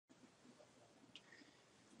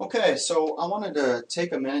Okay, so I wanted to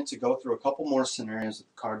take a minute to go through a couple more scenarios of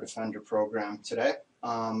the Card Defender program today.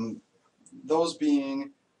 Those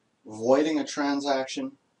being voiding a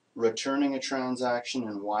transaction, returning a transaction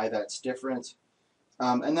and why that's different,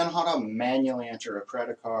 and then how to manually enter a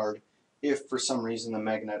credit card if for some reason the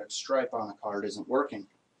magnetic stripe on the card isn't working.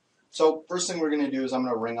 So first thing we're going to do is I'm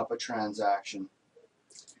going to ring up a transaction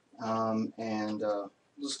and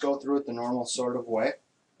just go through it the normal sort of way.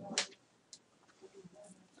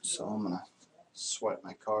 So I'm going to swipe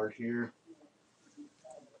my card here.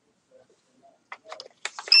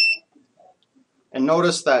 And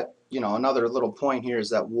notice that, another little point here is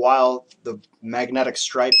that while the magnetic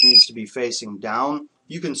stripe needs to be facing down,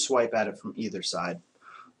 you can swipe at it from either side.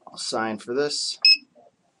 I'll sign for this.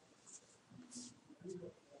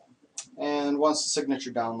 And once the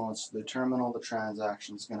signature downloads to the terminal, the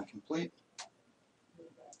transaction is going to complete.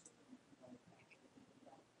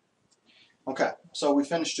 Okay, so we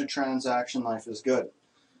finished a transaction. Life is good.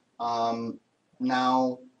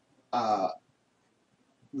 Now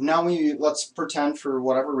let's pretend for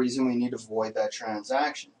whatever reason we need to void that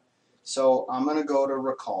transaction. So I'm going to go to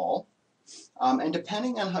recall, and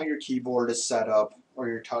depending on how your keyboard is set up or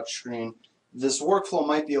your touch screen, this workflow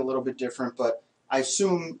might be a little bit different, but I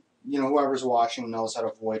assume whoever's watching knows how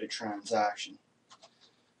to void a transaction.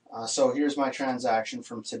 So here's my transaction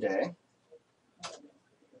from today.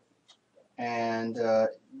 And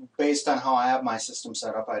based on how I have my system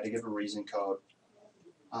set up, I had to give a reason code.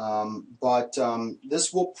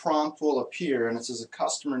 This prompt will appear, and it says a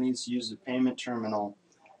customer needs to use the payment terminal.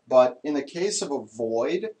 But in the case of a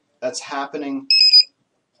void that's happening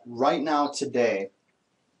right now today,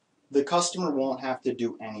 the customer won't have to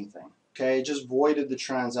do anything. Okay, it just voided the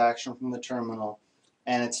transaction from the terminal,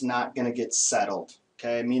 and it's not going to get settled.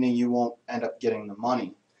 Okay, meaning you won't end up getting the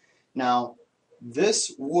money. Now,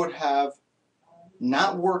 this would have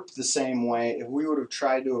not worked the same way if we would have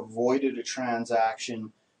tried to avoid a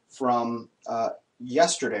transaction from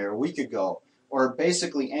yesterday or a week ago, or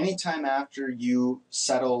basically any time after you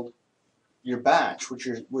settled your batch,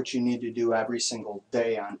 which you need to do every single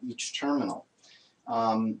day on each terminal.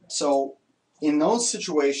 So in those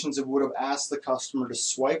situations, it would have asked the customer to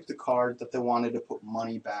swipe the card that they wanted to put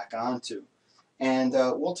money back onto. And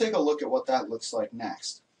we'll take a look at what that looks like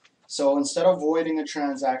next. So instead of voiding a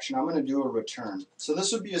transaction, I'm going to do a return. So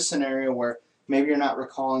this would be a scenario where maybe you're not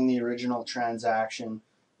recalling the original transaction.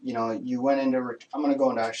 You went into, I'm going to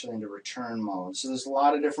go into return mode. So there's a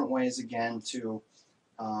lot of different ways, again, to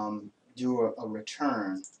do a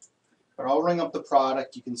return. But I'll ring up the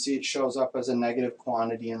product. You can see it shows up as a negative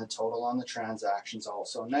quantity, and the total on the transaction is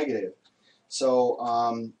also negative.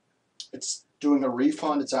 So it's doing a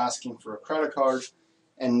refund. It's asking for a credit card.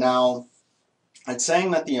 And now it's saying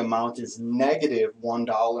that the amount is negative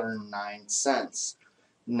 $1.09.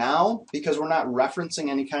 Now, because we're not referencing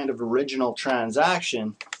any kind of original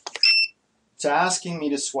transaction, it's asking me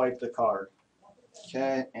to swipe the card.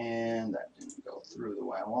 Okay, and that didn't go through the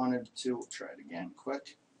way I wanted it to. We'll try it again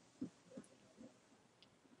quick.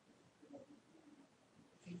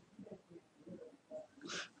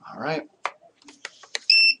 All right.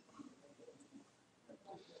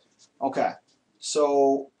 Okay,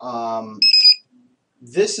 so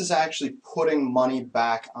this is actually putting money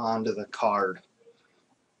back onto the card.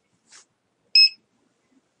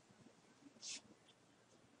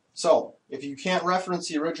 So if you can't reference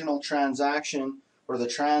the original transaction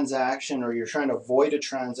or you're trying to avoid a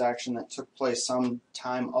transaction that took place some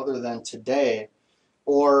time other than today,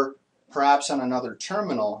 or perhaps on another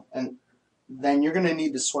terminal, and then you're going to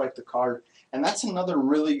need to swipe the card. And that's another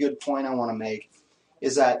really good point I want to make,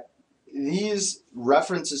 is that these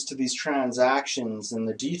references to these transactions and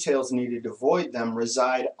the details needed to void them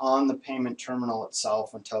reside on the payment terminal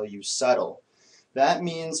itself until you settle. That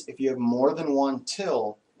means if you have more than one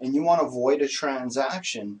till and you want to void a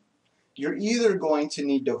transaction, you're either going to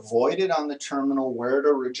need to void it on the terminal where it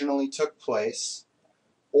originally took place,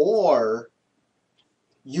 or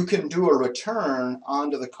you can do a return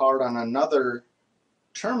onto the card on another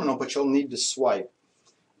terminal, but you'll need to swipe.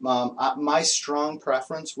 My strong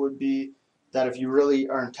preference would be that if you really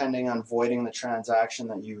are intending on voiding the transaction,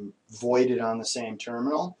 that you void it on the same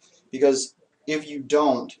terminal, because if you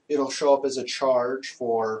don't, it'll show up as a charge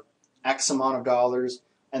for X amount of dollars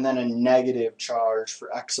and then a negative charge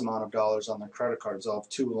for X amount of dollars on the credit cards. They'll have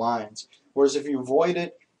two lines. Whereas if you void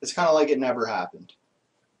it, it's kind of like it never happened.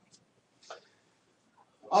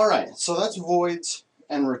 All right, so that's voids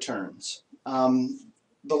and returns. The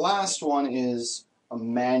last one is a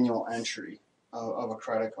manual entry of a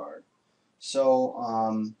credit card. So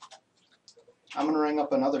I'm going to ring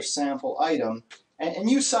up another sample item. And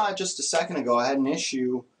you saw it just a second ago. I had an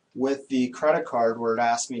issue with the credit card where it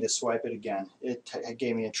asked me to swipe it again. It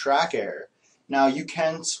gave me a track error. Now you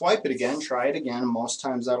can swipe it again, try it again. Most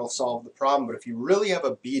times that'll solve the problem. But if you really have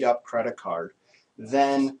a beat up credit card,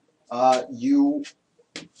 then you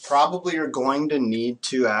probably are going to need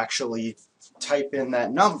to actually type in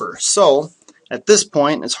that number. So at this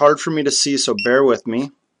point, it's hard for me to see, so bear with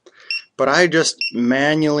me. But I just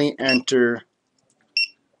manually enter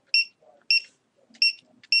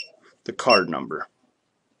the card number.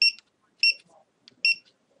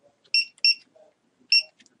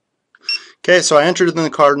 Okay, so I entered in the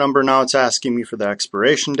card number. Now it's asking me for the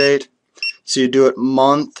expiration date. So you do it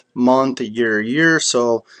month, year.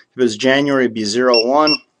 So if it was January, it'd be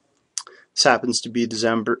 01. This happens to be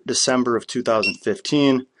December of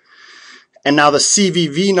 2015. And now the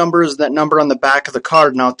CVV number is that number on the back of the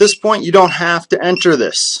card. Now at this point, you don't have to enter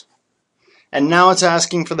this. And now it's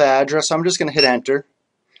asking for the address. I'm just going to hit enter.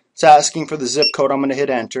 It's asking for the zip code. I'm going to hit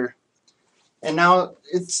enter. And now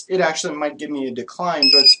it actually might give me a decline,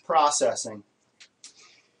 but it's processing.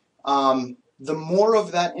 The more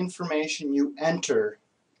of that information you enter,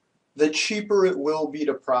 the cheaper it will be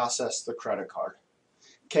to process the credit card.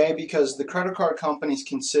 Okay, because the credit card companies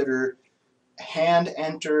consider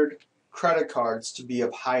hand-entered credit cards to be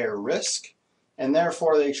of higher risk, and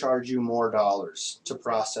therefore they charge you more dollars to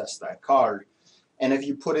process that card. And if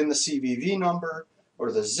you put in the CVV number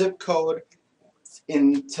or the zip code,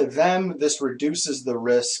 to them this reduces the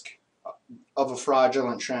risk of a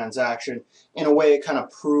fraudulent transaction. In a way, it kind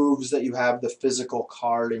of proves that you have the physical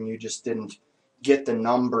card and you just didn't get the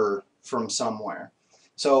number from somewhere.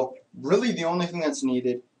 So really the only thing that's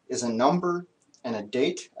needed is a number and a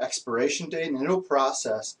date, expiration date, and it'll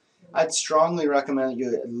process. I'd strongly recommend that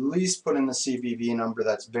you at least put in the CVV number.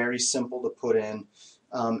 That's very simple to put in,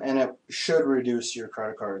 and it should reduce your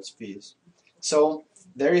credit card's fees. So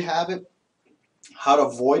there you have it, how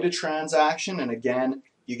to void a transaction. And again,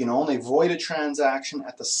 you can only void a transaction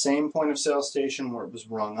at the same point of sale station where it was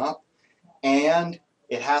rung up, and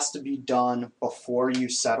it has to be done before you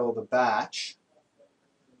settle the batch.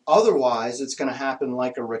 Otherwise, it's going to happen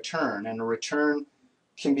like a return, and a return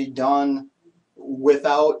can be done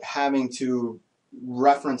without having to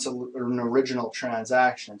reference an original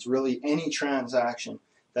transaction. It's really any transaction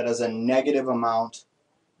that has a negative amount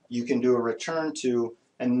you can do a return to,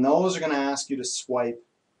 and those are going to ask you to swipe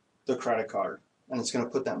the credit card, and it's going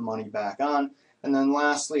to put that money back on. And then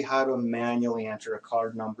lastly, how to manually enter a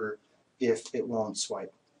card number if it won't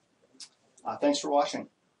swipe. Thanks for watching.